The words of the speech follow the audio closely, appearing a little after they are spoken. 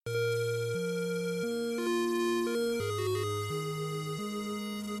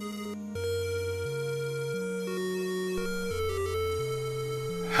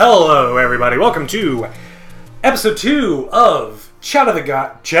Hello, everybody. Welcome to episode 2 of Chat of the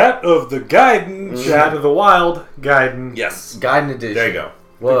Wild Gaiden. Yes, Gaiden edition. There you go.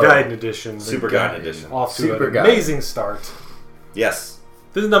 The Gaiden edition. Super Gaiden edition. Off to an amazing start. Yes.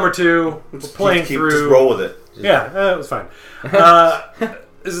 This is number 2. We're playing through. Just roll with it. Yeah, it was fine.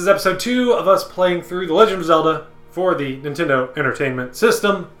 This is episode 2 of us playing through The Legend of Zelda for the Nintendo Entertainment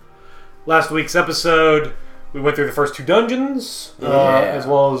System. Last week's episode, we went through the first 2 dungeons, as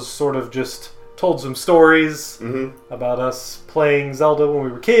well as sort of just told some stories about us playing Zelda when we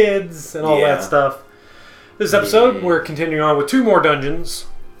were kids and all that stuff. This episode, we're continuing on with 2 more dungeons.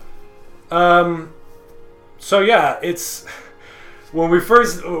 So yeah, it's when we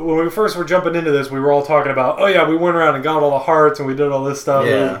first were jumping into this, we were all talking about, oh yeah, we went around and got all the hearts and we did all this stuff.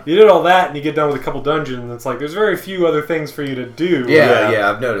 Yeah. You did all that and you get done with a couple dungeons and it's like there's very few other things for you to do. Yeah,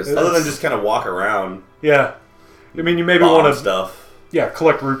 I've noticed. Other than just kind of walk around. Yeah. I mean, you maybe want to stuff. Yeah,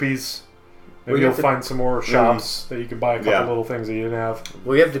 collect rupees. Maybe you'll find some more shops that you can buy a couple little things that you didn't have.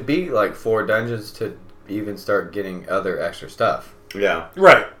 We have to beat like 4 dungeons to even start getting other extra stuff. Yeah.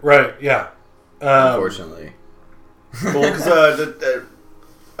 Right, yeah. Unfortunately. Well, because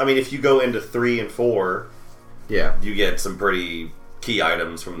I mean, if you go into 3 and 4, you get some pretty key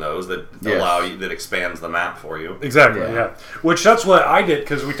items from those that allow you, that expands the map for you. Exactly, yeah. Which that's what I did,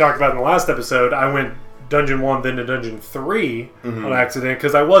 because we talked about in the last episode. I went Dungeon 1, then to Dungeon 3 on accident,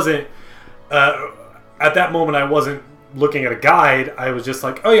 because I wasn't, at that moment I wasn't looking at a guide. I was just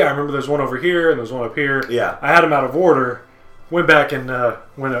like, oh yeah, I remember there's one over here, and there's one up here. Yeah. I had them out of order, went back and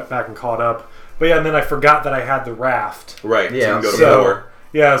caught up. But yeah, and then I forgot that I had the raft. Right, yeah. So you can go to 4.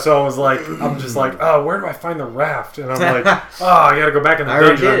 Yeah, so I was like, I'm just like, oh, where do I find the raft? And I'm like, oh, I gotta go back in the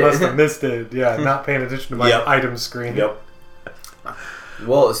dungeon. I must have missed it. Yeah, not paying attention to my item screen. Yep.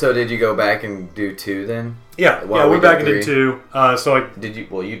 Well, so did you go back and do 2 then? Yeah, I went back and did 2. So I did you?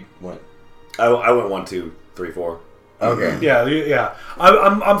 Well, you went. I went 1, 2, 3, 4. Okay. Yeah.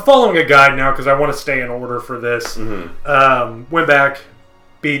 I'm following a guide now because I want to stay in order for this. Went back,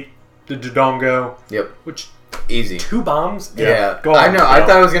 beat the Dodongo. Yep. Which easy. 2 bombs. Yeah. Go on. I know. I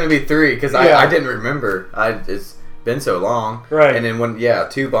thought it was gonna be 3 because I didn't remember. It's been so long. Right. And then when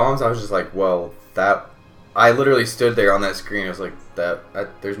 2 bombs, I was just like, well, that. I literally stood there on that screen. I was like,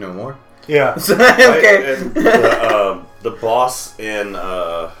 there's no more. Yeah. Okay. The boss in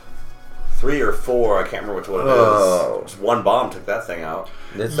 3 or 4, I can't remember which one it is. Just 1 bomb took that thing out.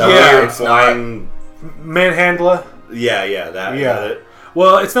 It's flying Manhandla. Yeah.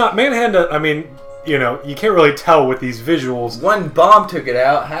 Well, it's not Manhandla. I mean, you can't really tell with these visuals. 1 bomb took it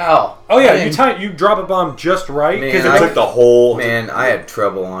out. How? Oh yeah, you drop a bomb just right because it took the whole. Man, I had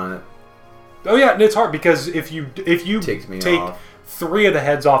trouble on it. Oh yeah, and it's hard because if you Takes me take off. 3 of the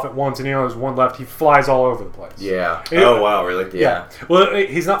heads off at once and there's 1 left, he flies all over the place. Yeah. Oh wow, really? Yeah. Well,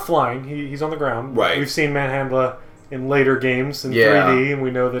 he's not flying. He's on the ground. Right. We've seen Manhandla in later games in 3D, and we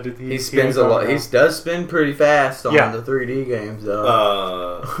know that he spins a lot. He does spin pretty fast on the 3D games,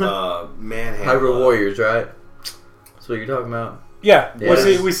 though. Manhandla. Hyrule Warriors, right? That's what you're talking about. Yeah.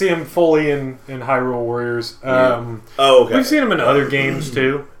 We see him fully in Hyrule Warriors. Okay. We've seen him in other games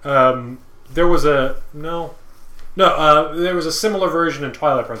too. There was a there was a similar version in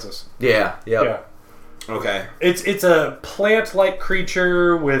Twilight Princess. Yeah. Yep. Yeah. Okay. It's a plant-like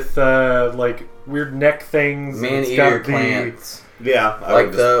creature with like weird neck things. Man-eater plants. Yeah,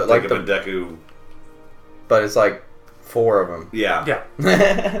 like the Deku. But it's like 4 of them. Yeah.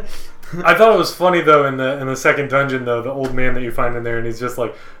 I thought it was funny though in the second dungeon though, the old man that you find in there, and he's just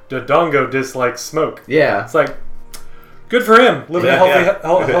like, Dodongo dislikes smoke. Yeah. It's like, good for him, living a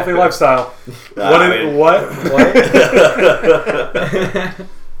healthy lifestyle. What?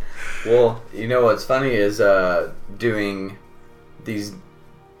 Well, you know what's funny is doing these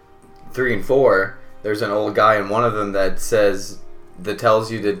 3 and 4. There's an old guy in one of them that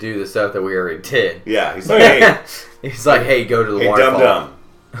tells you to do the stuff that we already did. Yeah, he's like, hey, go to the waterfall. Dum.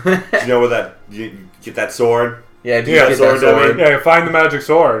 Do you know where you get that sword? Yeah, get that sword. Yeah, find the magic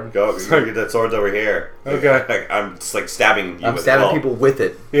sword. Go get that sword over here. Okay. I'm just like stabbing you. I'm stabbing people with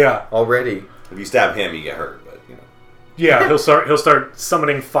it. Yeah. Already. If you stab him, you get hurt. But Yeah, he'll start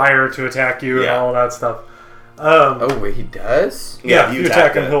summoning fire to attack you and all that stuff. Wait, he does? Yeah, if you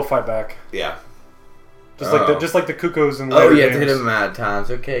attack him, he'll fight back. Yeah. Just like the Cuckoos and you have to hit him at times.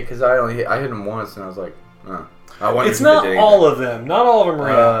 Okay, because I hit him once and I was like, it's not all of them. Not all of them are.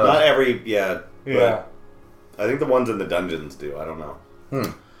 Not every. Yeah. Yeah. I think the ones in the dungeons do. I don't know.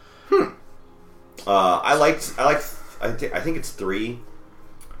 I think it's 3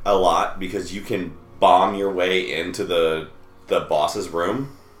 a lot because you can bomb your way into the boss's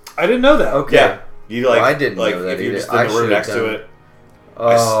room. I didn't know that. Okay. Yeah. You I didn't know that if you're either. just in the room next to it.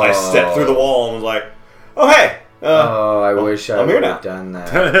 I stepped through the wall and was like, "Oh hey." I wish I would would have have done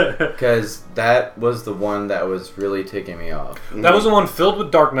that. Because that was the one that was really ticking me off. That was the one filled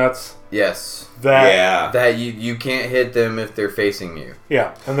with dark nuts. Yes. That you can't hit them if they're facing you.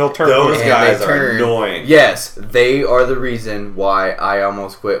 Yeah, and they'll turn. Those And guys they are turn. annoying. Yes, they are the reason why I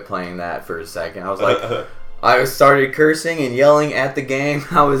almost quit playing that for a second. I was like, I started cursing and yelling at the game.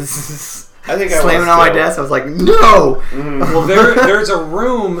 I was slamming on my desk. I was like, no! Well, there's a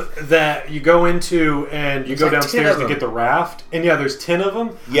room that you go into and you go like downstairs 10 to of get the raft. And yeah, there's 10 of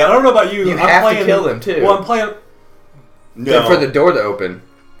them. Yeah. I don't know about you. You I'm have playing, to kill them, too. Well, I'm playing... No. For the door to open.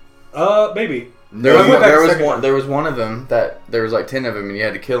 Maybe. There No, was one of them that there was like 10 of them, and you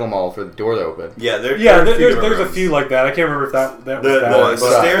had to kill them all for the door to open. Yeah, there's a few like that. I can't remember if that was that.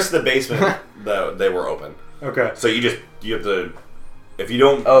 The stairs to the basement, they were open. Okay. So you have to, if you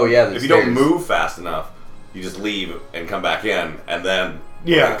don't, if you don't move fast enough, you just leave and come back in, and then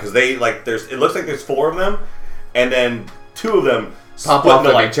because it looks like there's 4 of them, and then 2 of them pop split off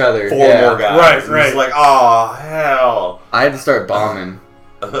into of each other. 4 more guys. Right. It's like, oh hell. I had to start bombing.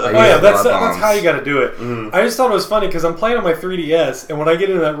 That's how you got to do it. Mm-hmm. I just thought it was funny because I'm playing on my 3DS, and when I get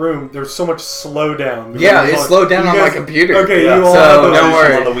into that room, there's so much slowdown. Yeah, it slowed down on my computer. Okay, yeah. you all So, have those don't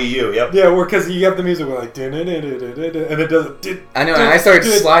worry. On the Wii U, yep. Yeah, because you have the music with like, and it does. I know, and I started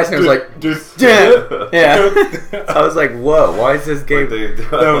slicing. I was like, yeah. I was like, whoa, why is this game?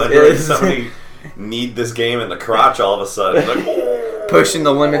 Somebody need this game in the crotch all of a sudden. Like, pushing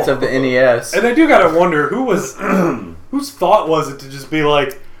the limits of the NES. And I do gotta wonder whose thought was it to just be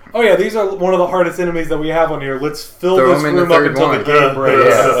like, oh yeah, these are one of the hardest enemies that we have on here. Let's fill this room up until the game breaks.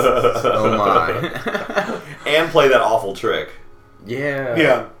 Yes. Oh my. And play that awful trick. Yeah.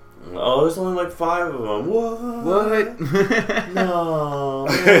 Yeah. Oh, there's only like 5 of them. What? No.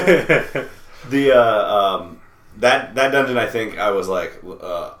 That dungeon, I think I was like,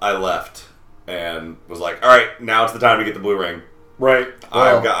 I left and was like, all right, now it's the time to get the blue ring. Right.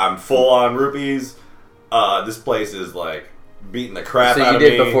 I'm full on rupees. This place is like beating the crap out of me.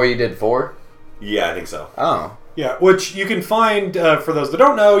 So you did before you did 4? Yeah, I think so. Oh. Yeah, which you can find, for those that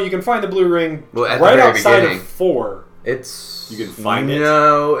don't know, you can find the blue ring right outside of 4. You can find it?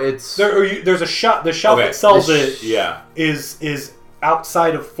 No, it's... There's a shop. The shop that sells it is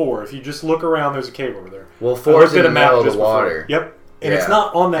outside of 4. If you just look around, there's a cave over there. Well, 4 is in the middle of the water. Yep. And it's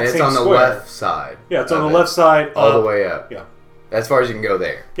not on that same square. It's on the left side. Yeah, it's on the left side. All the way up. Yeah. As far as you can go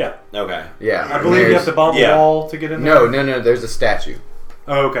there. Yeah. Okay. Yeah. I believe you have to bomb the wall to get in there. No. There's a statue.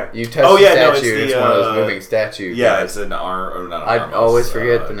 Oh, okay. You touch the statue, it's one of those moving statues. Yeah, it's an arm. Not an I always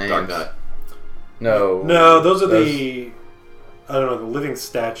forget the names. Dark Nut. No, those are the... I don't know, the living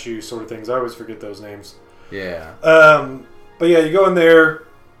statue sort of things. I always forget those names. Yeah. But yeah, you go in there.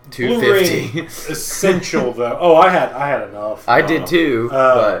 $250. Essential though. Oh, I had enough. I did too,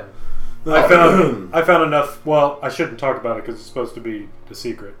 but I found enough. Well, I shouldn't talk about it because it's supposed to be the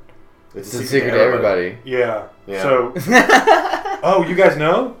secret. It's a secret to everybody. Yeah. So. Oh, you guys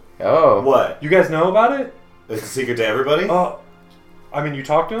know? Oh. What? You guys know about it? It's a secret to everybody? Oh. I mean, you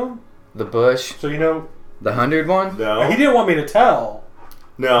talked to him? The bush. So you know. The 100 one? No. He didn't want me to tell.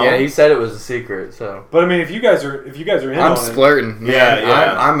 No. Yeah, he said it was a secret. So. But I mean, if you guys are in I'm on splurting. it.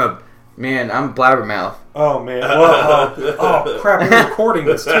 Yeah. I'm blabbermouth. Oh man. Well. Oh crap! We're recording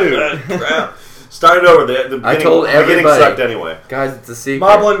this too. Crap. Start it over. The I told everybody. Getting sucked anyway. Guys, it's a secret.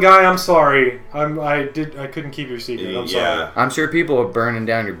 Moblin guy, I'm sorry. I couldn't keep your secret. I'm sorry. I'm sure people are burning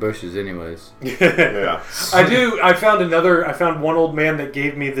down your bushes anyways. Yeah. I found one old man that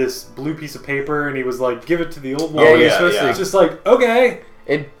gave me this blue piece of paper, and he was like, "Give it to the old woman." Yeah, you're supposed to. It's just like, okay.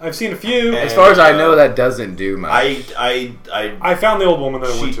 I've seen a few. As far as I know, that doesn't do much. I found the old woman that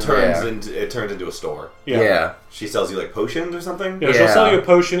I went to. It turns into a store. Yeah. She sells you like potions or something. Yeah, she'll sell you a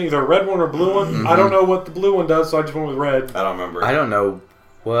potion, either a red one or a blue one. Mm-hmm. I don't know what the blue one does, so I just went with red. I don't remember. I don't know.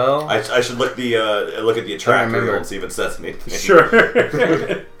 Well, I should look at the attract reel and see if it says anything. Sure.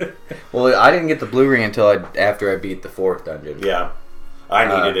 Well, I didn't get the blue ring until after I beat the 4th dungeon. Yeah, I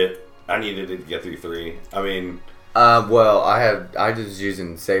needed it. I needed it to get through 3. I mean. Well, I just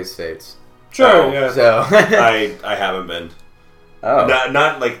using save states. Sure, yeah. So I haven't been. Oh.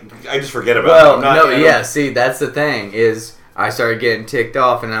 Not like I just forget about it. Well, no, yeah. See, that's the thing is I started getting ticked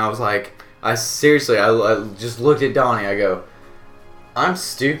off, and I was like, I just looked at Donnie. I go, I'm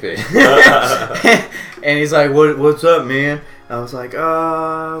stupid. And he's like, what's up, man? I was like,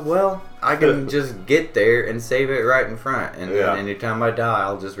 well, I can just get there and save it right in front, and then anytime I die,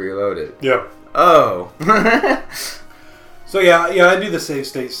 I'll just reload it. Yeah. Oh. So yeah, I do the save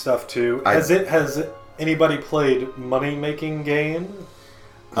state stuff too. Has anybody played Money Making Game?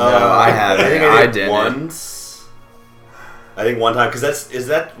 No, I haven't. I didn't. Once. I think one time because is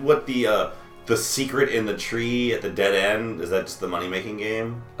that what the secret in the tree at the dead end? Is that just the money making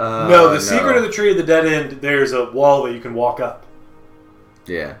game? No, the secret of the tree at the dead end. There's a wall that you can walk up.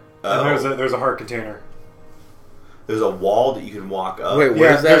 Yeah. And there's a heart container. There's a wall that you can walk up. Wait,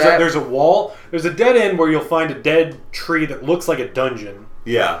 where's that? There's a wall. There's a dead end where you'll find a dead tree that looks like a dungeon.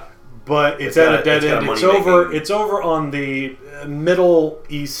 Yeah. But it's at a dead end. It's over on the Middle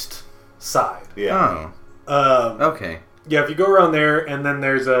East side. Yeah. Oh. Okay. Yeah, if you go around there, and then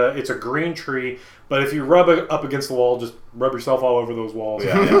it's a green tree. But if you rub it up against the wall, just rub yourself all over those walls.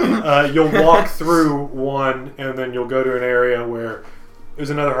 Yeah. You'll walk through one, and then you'll go to an area where there's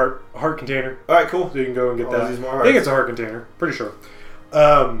another heart container. All right, cool. So you can go and get that. I think it's a heart container. Pretty sure.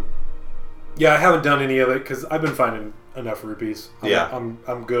 Yeah, I haven't done any of it because I've been finding enough rupees.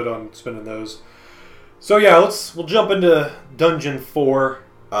 I'm good on spending those. So yeah, we'll jump into Dungeon 4.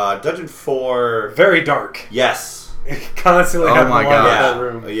 Dungeon 4. Very dark. Yes. Constantly having to walk out that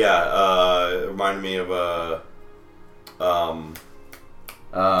room. Yeah. It reminded me of the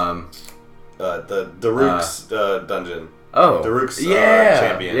Rook's dungeon. Oh, the Rook's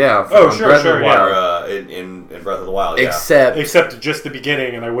champion. Yeah. Sure. In Breath of the Wild. Except just the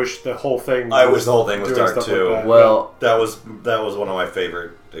beginning, and I wish the whole thing. Was dark too. Like that. Well, that was one of my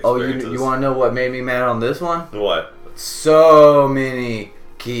favorite experiences. Oh, you want to know what made me mad on this one? What? So many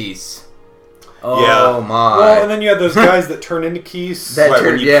keys. Oh my! Well, and then you had those guys that turn into keys.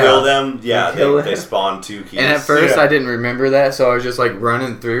 When you kill them, they spawn 2 keys. And at first, I didn't remember that, so I was just like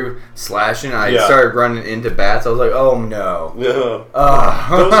running through, slashing. I started running into bats. I was like, "Oh no!"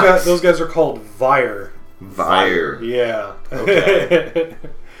 Those guys are called Vire. Yeah. Okay.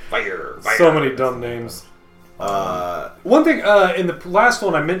 Fire. So many dumb names. One thing in the last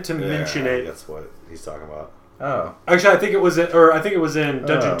one, I meant to mention it. That's what he's talking about. Oh, actually, I think it was in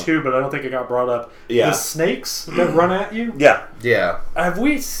Dungeon 2, but I don't think it got brought up. Yeah, the snakes that run at you. Yeah. Have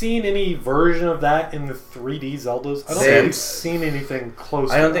we seen any version of that in the 3D Zeldas? I don't think we've seen anything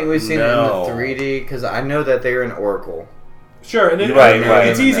close. I don't think we've seen it in the 3D because I know that they're in Oracle. Sure, and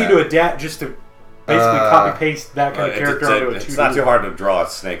it's easy to adapt just to basically copy paste that kind of character onto a 2D. It's not too hard to draw a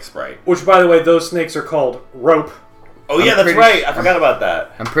snake sprite. Which, by the way, those snakes are called rope. Oh yeah, that's right. I forgot about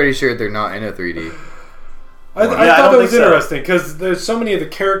that. I'm pretty sure they're not in a 3D. I thought that was interesting because there's so many of the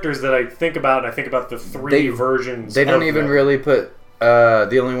characters that I think about, and I think about the 3D versions. They don't even really put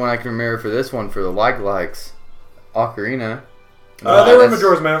the only one I can remember for this one for the likes, Ocarina. They were in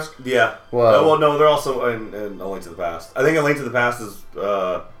Majora's Mask. Yeah. Well, no, they're also in A Link to the Past. I think A Link to the Past is.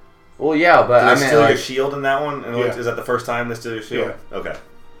 Well, yeah, but I mean, steal your shield in that one. Is that the first time they steal your shield? Yeah. Okay.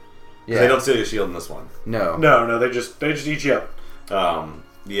 Yeah. They don't steal your shield in this one. No. They just eat you up.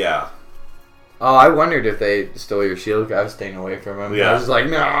 Yeah. Oh, I wondered if they stole your shield. I was staying away from them. Yeah. I was just like,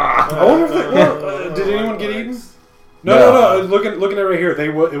 nah. I wonder if did anyone get eaten? No. Looking at it right here,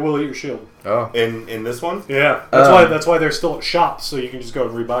 it will eat your shield. Oh, in this one? Yeah, that's why they're still at shops, so you can just go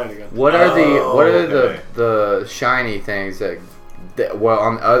and rebuy it again. What are the shiny things that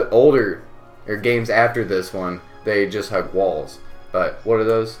on older or games after this one they just hug walls? But what are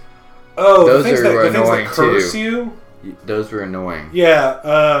those? Oh, those are annoying curse you. Those were annoying.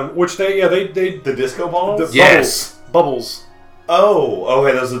 Yeah, which they the disco balls. Bubbles. Oh,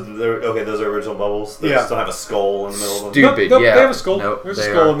 okay. Those are original bubbles. They still have a skull in the middle of them. Stupid. Nope, they have a skull. Nope, there's a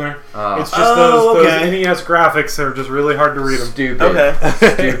skull in there. It's just those NES graphics are just really hard to read them. Stupid.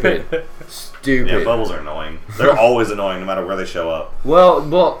 Okay. Stupid. Yeah, bubbles are annoying. They're always annoying, no matter where they show up.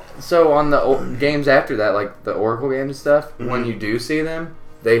 Well. So on the games after that, like the Oracle games and stuff, when you do see them,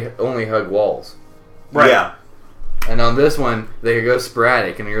 they only hug walls. Right. Yeah. And on this one, they go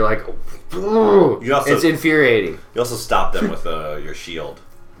sporadic, and you're like, it's infuriating. You also stop them with your shield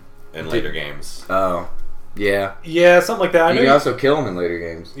in later games. Oh, yeah. Yeah, something like that. You can also kill them in later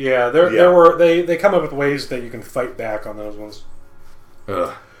games. Yeah, they come up with ways that you can fight back on those ones.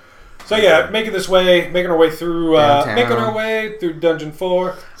 Ugh. So yeah, making our way through Dungeon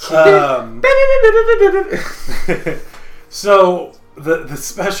 4. So the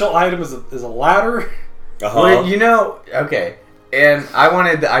special item is a ladder. Well, okay. And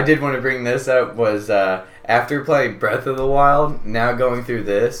I did want to bring this up was after playing Breath of the Wild, now going through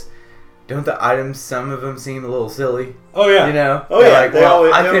this, don't the items, some of them seem a little silly? Oh yeah.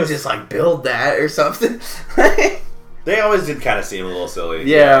 I could just like build that or something. They always did kind of seem a little silly.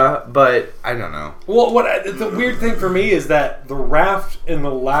 Yeah, but I don't know. Well, the weird thing for me is that the raft and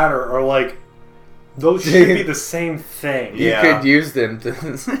the ladder are like, those should be the same thing. You could use them to...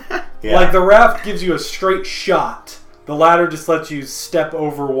 Like, the raft gives you a straight shot. The ladder just lets you step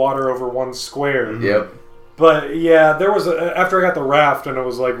over water over one square. Yep. But, yeah, there was after I got the raft and I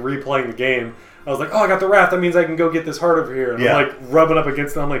was, like, replaying the game, I was like, oh, I got the raft. That means I can go get this heart over here. And I'm like rubbing up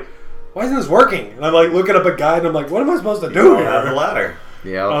against it. I'm like, why isn't this working? And I'm like looking up a guide and I'm like, what am I supposed to do here? Have the ladder.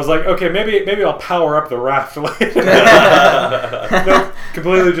 Yeah. I was like, okay, maybe I'll power up the raft later. Nope,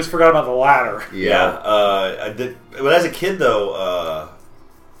 completely just forgot about the ladder. Yeah. I did. But as a kid, though,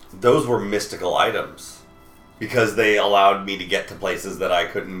 those were mystical items because they allowed me to get to places that I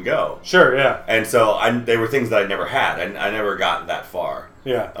couldn't go. Sure. Yeah. And so they were things that I never had, and I never got that far.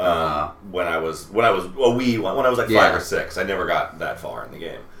 Yeah. When I was like 5 or 6, I never got that far in the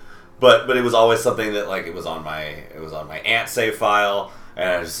game. But it was always something that like it was on my aunt's save file. And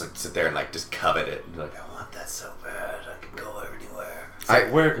I just like sit there and like just covet it. And like, I want that so bad. I can go anywhere.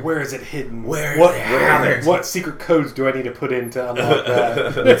 Where is it hidden? What secret codes do I need to put in to unlock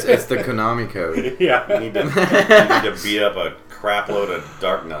that? It's the Konami code. Yeah. You need to beat up a crap load of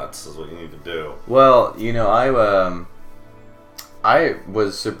dark nuts is what you need to do. Well, I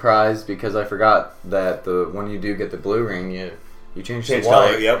was surprised because I forgot that when you do get the blue ring, you change the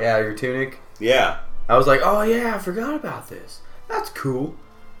color. Yep. Yeah, your tunic. Yeah. I was like, oh yeah, I forgot about this. That's cool.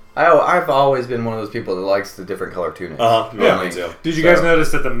 I've always been one of those people that likes the different color tunics. Yeah, me too. Did you guys notice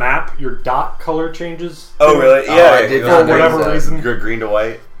that the map, your dot color changes? Oh, really? Yeah, I did for whatever reason. Green to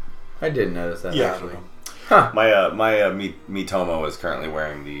white. I did notice that actually. Huh. My Mitomo is currently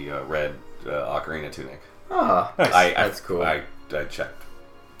wearing the red ocarina tunic. Oh, nice. That's cool. I checked.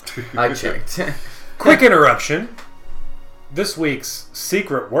 I checked. Quick interruption. This week's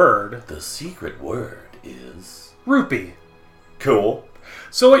secret word. The secret word is rupee. Cool.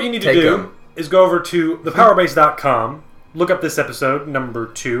 So what you need to do is go over to thepowerbase.com, look up this episode, number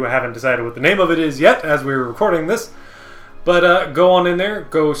 2. I haven't decided what the name of it is yet as we're recording this. But go on in there,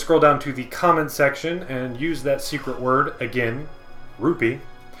 go scroll down to the comment section, and use that secret word, again, rupee.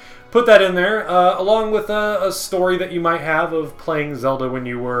 Put that in there, along with a story that you might have of playing Zelda when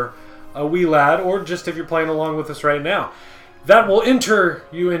you were a wee lad, or just if you're playing along with us right now. That will enter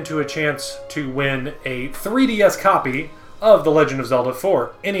you into a chance to win a 3DS copy of The Legend of Zelda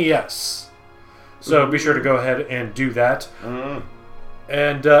for NES. So be sure to go ahead and do that.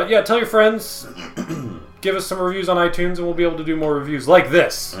 And tell your friends, give us some reviews on iTunes, and we'll be able to do more reviews like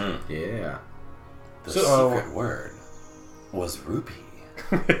this. Yeah. The secret word was rupee.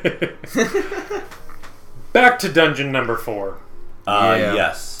 Back to dungeon number 4.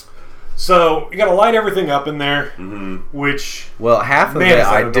 Yes. So you got to light everything up in there, which half of it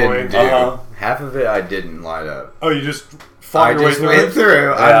I didn't do. Half of it I didn't light up. Oh, you just fought your way through? Went through.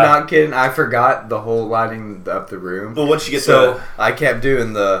 Yeah. I'm not kidding. I forgot the whole lighting up the room. But once you get I kept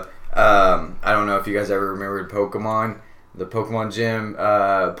doing the. I don't know if you guys ever remembered Pokemon, the Pokemon gym,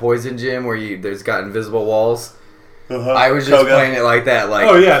 Poison Gym, where there's got invisible walls. I was just playing it like that,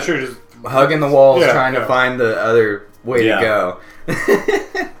 like just hugging the walls, trying to find the other way to go.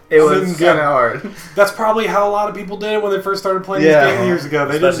 It was kind of hard. This probably how a lot of people did it when they first started playing this game years ago.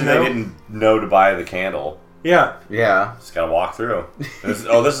 They didn't know to buy the candle. Yeah. Just gotta walk through. This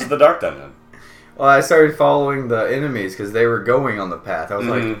is the dark dungeon. Well, I started following the enemies because they were going on the path. I was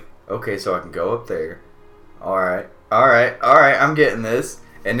like, okay, so I can go up there. All right, I'm getting this.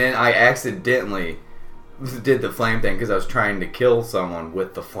 And then I accidentally did the flame thing because I was trying to kill someone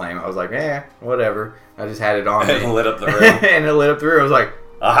with the flame. I was like, whatever. I just had it on me. And it lit up the room. And it lit up the room. I was like,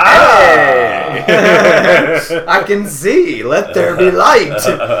 aha! Hey! I can see. Let there be light.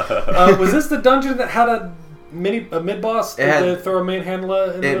 Was this the dungeon that had a mid-boss? Did they throw a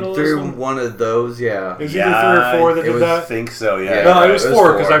manhandler in the middle of this one? One of those, yeah. It was either 3 or 4 that did that? I think so, yeah. No, it was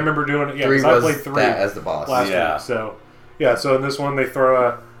 4 because I remember doing it. Yeah, 3 I played 3 as the boss last week. So, so in this one they throw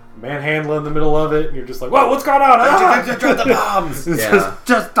a manhandler in the middle of it, and you're just like, whoa, what's going on? Just drop the bombs!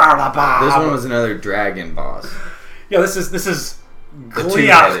 Just throw the bomb! This one was another dragon boss. Yeah, this is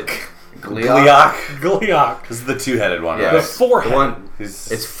Gliok. Gliok. This is the 2-headed one, right? The 4-head. It's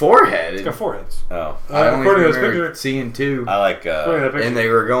 4-headed. It's got 4 heads. Oh. I only remember seeing 2. I like... and they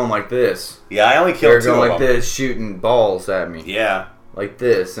were going like this. Yeah, I only killed 2 of them. They were going like this, shooting balls at me. Yeah. Like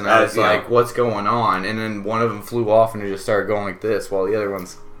this. And I was like, what's going on? And then one of them flew off and it just started going like this, while the other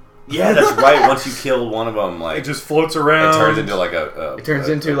one's... Yeah, that's right. Once you kill one of them, like... It just floats around. It turns into like a It turns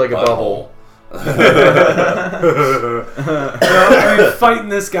into like a bubble. Fighting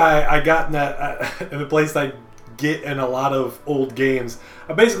this guy, I got in the place I get in a lot of old games.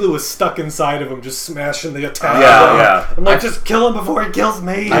 I basically was stuck inside of him, just smashing the attack. Yeah. I'm like, just kill him before he kills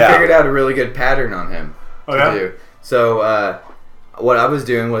me. I figured out a really good pattern on him to do. So what I was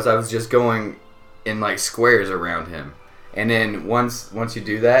doing was I was just going in like squares around him. And then once you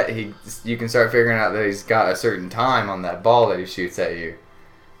do that, you can start figuring out that he's got a certain time on that ball that he shoots at you.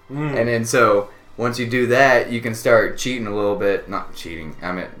 And then so once you do that, you can start cheating a little bit. Not cheating.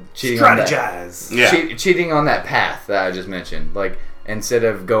 I mean, cheating. Strategize. On that, cheating on that path that I just mentioned. Like, instead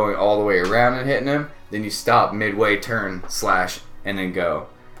of going all the way around and hitting him, then you stop midway, turn, slash, and then go.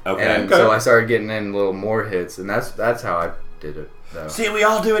 Okay. And so I started getting in a little more hits, and that's how I did it. Though. See, we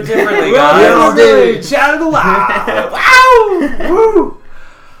all do it differently, we all guys. do it. Shout it aloud. Wow! Woo!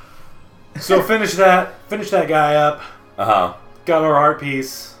 So finish that guy up. Got our heart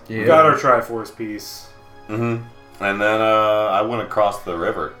piece. Yeah. Got our Triforce piece. And then I went across the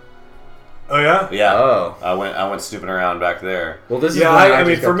river. Oh yeah? Yeah. Oh. I went snooping around back there. Well, this is I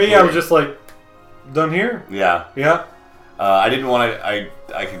mean, for me, I was just like, done here. Yeah. Yeah. I didn't want to.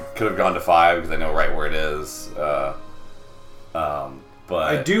 I could have gone to 5 because I know right where it is. But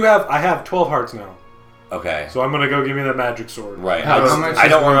I have 12 hearts now. Okay. So I'm gonna go give me that magic sword. Right. How much I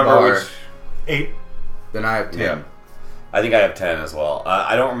don't remember which. 8. Then I have 10. Yeah. I think I have 10 as well.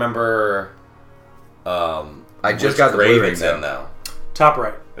 I don't remember. I just got the grave Blu-ray it's in though. Top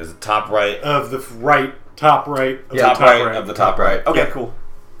right. Is it top right of the right? Top right. Of yeah, the top right of the top right. Okay, cool.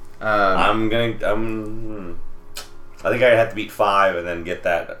 I think I have to beat 5 and then get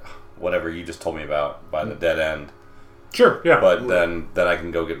that whatever you just told me about by the dead end. Sure. Yeah. But then I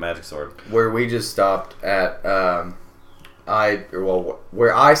can go get magic sword. Where we just stopped at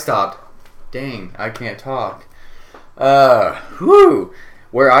where I stopped. Dang, I can't talk.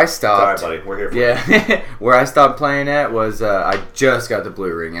 Where I stopped. Sorry, buddy. We're here for you. Yeah. Where I stopped playing at was I just got the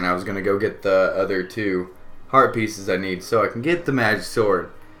blue ring and I was gonna go get the other 2 heart pieces I need so I can get the magic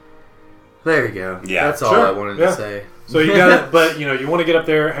sword. There you go. Yeah. That's all I wanted to say. So you got it, but you want to get up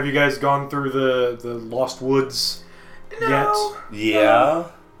there. Have you guys gone through the Lost Woods yet? Yeah.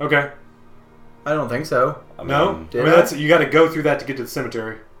 Okay. I don't think so. No? That's you got to go through that to get to the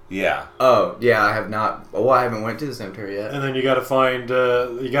cemetery. Yeah. Oh, yeah, I have not. Oh, I haven't went to the cemetery yet. And then you got to find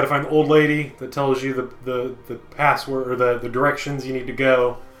the old lady that tells you the password or the directions you need to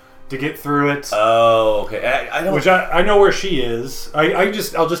go to get through it. Oh, okay. I don't. Which I know where she is. I'll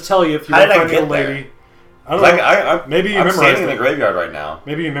just tell you if you want to find the old lady. I don't know. Maybe you memorized it. I'm standing in the graveyard right now.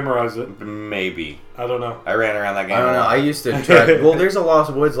 Maybe you memorized it. Maybe. I don't know. I ran around that game. I don't know. I used to try. Well, there's a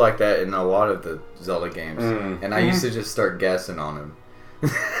Lost Woods like that in a lot of the Zelda games, and I used to just start guessing on them.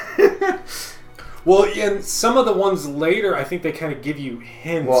 Well, and some of the ones later, I think they kind of give you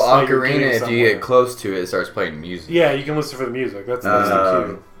hints. Well, Ocarina, if you get close to it, it starts playing music. Yeah, you can listen for the music. That's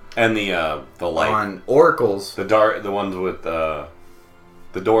cute. And the light on oracles, the ones with the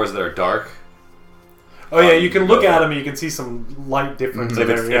doors that are dark. Oh yeah, you can look at them and you can see some light difference. If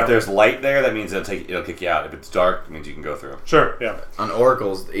there's light there, that means it'll kick you out. If it's dark, it means you can go through. Sure, yeah. On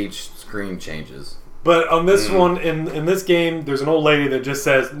oracles, each screen changes. But on this one, in this game, there's an old lady that just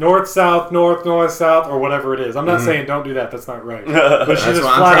says north, south, north, north, south, or whatever it is. I'm not saying don't do that. That's not right. But she just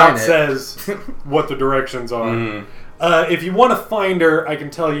flat out says what the directions are. If you want to find her, I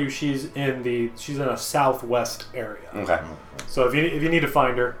can tell you she's in a southwest area. Okay. So if you need to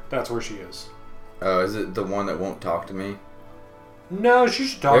find her, that's where she is. Oh, is it the one that won't talk to me? No, she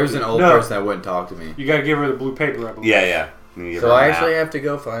should talk to me. There's an old person that wouldn't talk to me. You got to give her the blue paper, I believe. Yeah. So I actually have to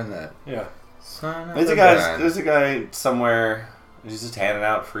go find that. Yeah. There's a guy somewhere who's just handing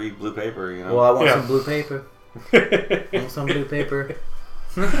out free blue paper, Well, I want some blue paper. Want some blue paper?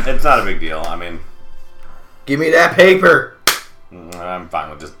 It's not a big deal. I mean, give me that paper. I'm fine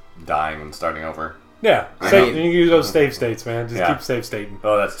with just dying and starting over. Yeah. You can use those save states, man. Just keep save stating.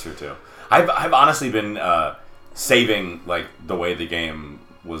 Oh, that's true too. I've honestly been saving like the way the game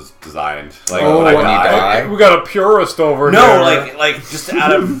was designed. Like when I died, we got a purist over there. No, like just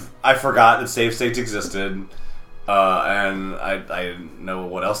out of I forgot that save states existed, and I didn't know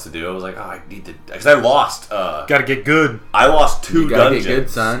what else to do. I was like, I need to because I lost. Got to get good. I lost 2 dungeons get good,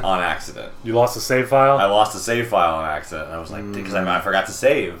 son. on accident. You lost a save file. I lost a save file on accident. I was like, because I forgot to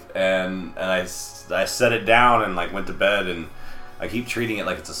save, and I set it down and like went to bed, and I keep treating it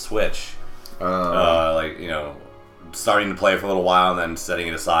like it's a Switch. Starting to play for a little while and then setting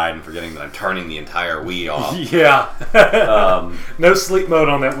it aside and forgetting that I'm turning the entire Wii off. Yeah. No sleep mode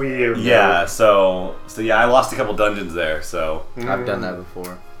on that Wii U. Yeah, so I lost a couple dungeons there, so... I've done that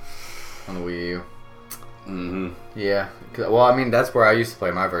before. On the Wii U. Mm-hmm. Yeah. Well, I mean, that's where I used to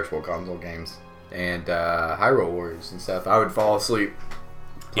play my virtual console games. And Hyrule Warriors and stuff. I would fall asleep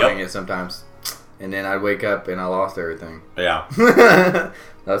playing it sometimes. And then I'd wake up and I lost everything. Yeah.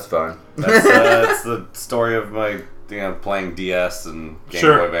 That's fun. That's the story of my playing DS and Game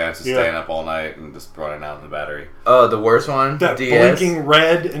Boy Advance and staying up all night and just running out of the battery. Oh, the worst one? That DS? blinking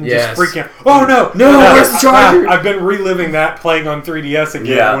red and just freaking... Oh, no! No, where's the charger? I've been reliving that playing on 3DS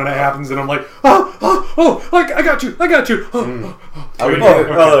again when it happens, and I'm like, oh, like, I got you. Other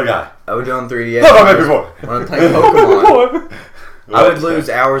guy. I would do on 3DS. When I'm playing Pokemon. I would lose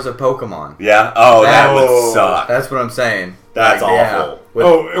hours of Pokemon. Yeah? Oh, that would suck. That's what I'm saying. That's awful.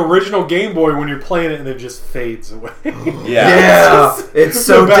 Original Game Boy, when you're playing it and it just fades away. Yeah. It's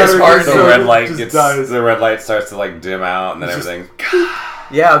so disheartening. The red light starts to like dim out and then everything.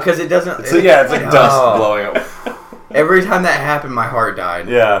 Yeah, because it doesn't... it's like dust blowing up. Every time that happened, my heart died.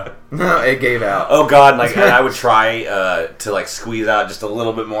 Yeah. It gave out. Oh god, like I would try to like squeeze out just a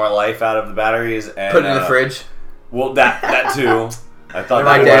little bit more life out of the batteries and put it in the fridge. Well, that too. I thought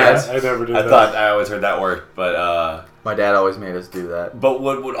my dad. I never did that. I thought I always heard that work, but my dad always made us do that. But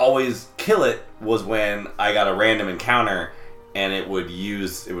what would always kill it was when I got a random encounter, and it would do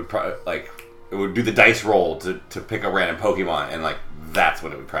the dice roll to pick a random Pokemon, and like that's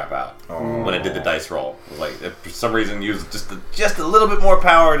when it would crap out. Oh. When it did the dice roll, it was like it, for some reason used just a little bit more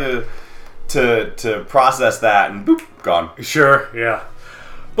power to process that, and boop, gone. Sure, yeah.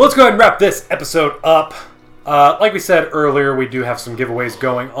 Well, let's go ahead and wrap this episode up. Like we said earlier, we do have some giveaways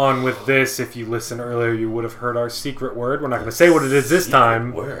going on with this. If you listened earlier, you would have heard our secret word. We're not going to say what it is this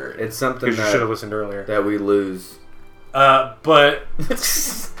time. Word. It's something because you should have listened earlier. That we lose. But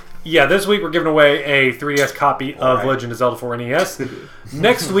yeah, this week we're giving away a 3DS copy of Legend of Zelda 4 NES.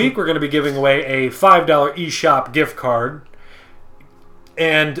 Next week we're going to be giving away a $5 eShop gift card.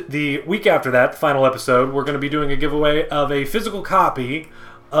 And the week after that, final episode, we're going to be doing a giveaway of a physical copy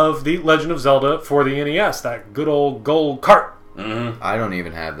of the Legend of Zelda for the NES, that good old gold cart. Mm-hmm. I don't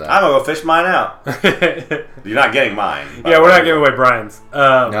even have that. I'm going to go fish mine out. You're not getting mine. Yeah, we're not giving away Brian's.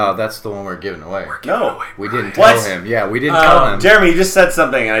 No, that's the one we're giving away. We didn't tell him. Yeah, we didn't tell him. Jeremy, you just said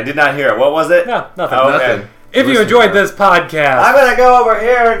something and I did not hear it. What was it? No, nothing. Nothing. If you enjoyed this podcast... I'm going to go over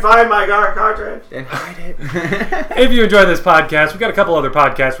here and find my cartridge. And hide it. If you enjoyed this podcast, we've got a couple other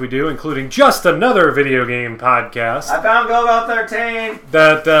podcasts we do, including just another video game podcast. I found Go-Go 13.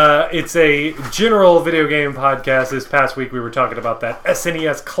 It's a general video game podcast. This past week we were talking about that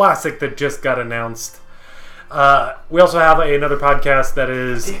SNES Classic that just got announced. We also have another podcast that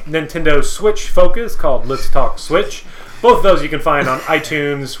is Nintendo Switch focused called Let's Talk Switch. Both of those you can find on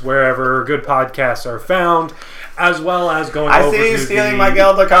iTunes, wherever good podcasts are found, as well as going over to I see you stealing my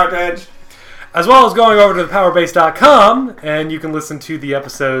Zelda cartridge. As well as going over to thepowerbase.com, and you can listen to the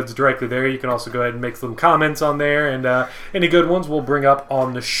episodes directly there. You can also go ahead and make some comments on there, and any good ones we'll bring up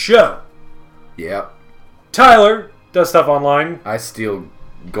on the show. Yep. Tyler does stuff online. I steal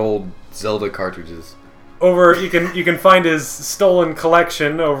gold Zelda cartridges. You can find his stolen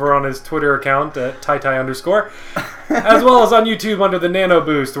collection over on his Twitter account at @TyTy_, as well as on YouTube under the Nano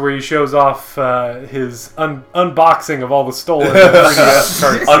Boost, where he shows off his unboxing of all the stolen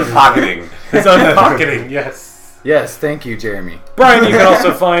unpocketing. His unpocketing, yes. Yes, thank you, Jeremy. Brian, you can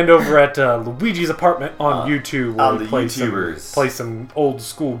also find over at Luigi's Apartment on YouTube, where we play some old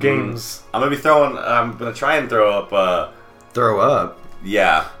school games. I'm gonna try and throw up. Throw up?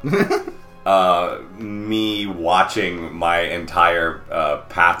 Yeah. Me watching my entire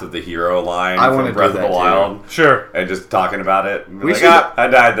Path of the Hero line from Breath of the Wild. Too. Sure. And just talking about it. I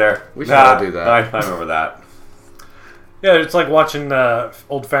died there. We should all do that. I remember that. Yeah, it's like watching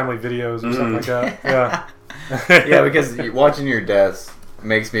old family videos or something like that. Yeah. Yeah, because watching your deaths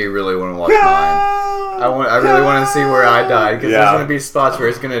makes me really want to watch mine. I really want to see where I died, because there's going to be spots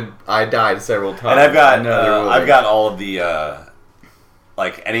where I died several times. And I've got all of the...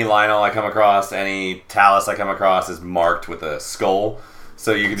 like any Lionel I come across, any Talus I come across is marked with a skull,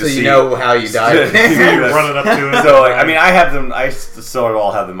 so you can just see know how you died. You run it up to it. So I mean, I have them. I sort of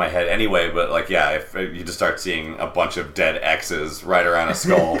all have them in my head anyway. But like, yeah, if you just start seeing a bunch of dead X's right around a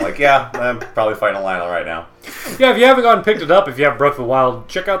skull, like, yeah, I'm probably fighting a Lionel right now. Yeah, if you haven't gone and picked it up, if you have Breath of the Wild,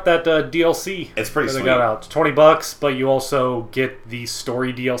 check out that DLC. It's pretty sweet. They got out. It's $20, but you also get the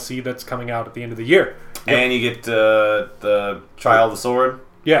story DLC that's coming out at the end of the year. Yep. And you get the Trial of the Sword.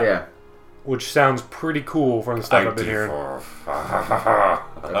 Yeah. Which sounds pretty cool from the stuff I've been hearing. I've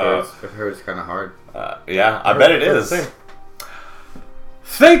heard it's kind of hard. Yeah, I bet it is.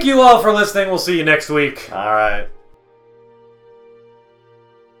 Thank you all for listening. We'll see you next week. All right.